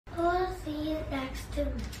to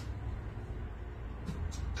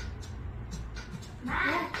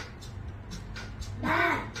math.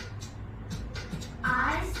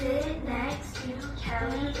 I sit next to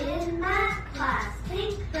Kelly in math class.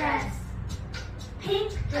 Pink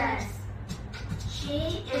dress.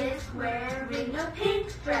 She is wearing a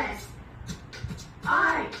pink dress.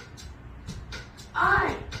 Art.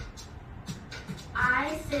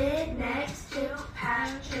 I sit next to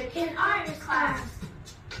Patrick in art class.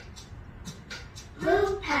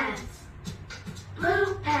 Blue pants.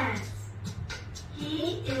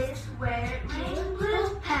 He is wearing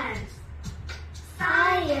blue pants.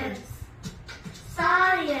 Science.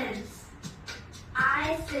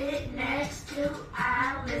 I sit next to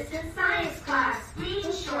Alice in science class.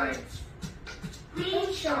 Green shorts.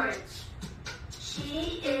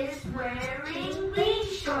 She is wearing green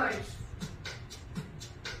shorts.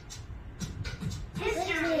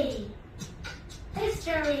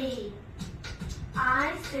 History.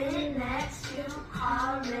 I sit next to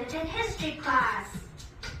Colin in history class.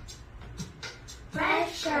 Red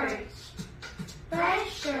shirt.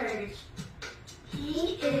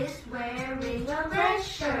 He is wearing a red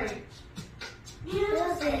shirt.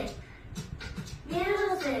 Music.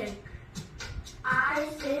 I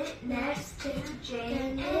sit next to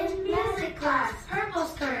Jane in music class. Purple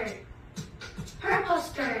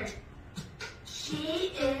skirt.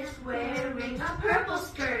 She is wearing a purple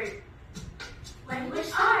skirt.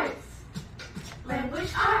 Language arts.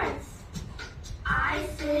 I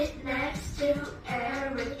sit next to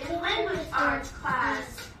Eric in language arts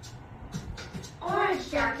class.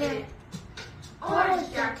 Orange jacket.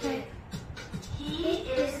 He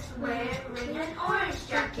is wearing an orange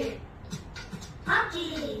jacket.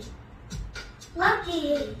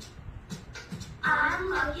 Lucky.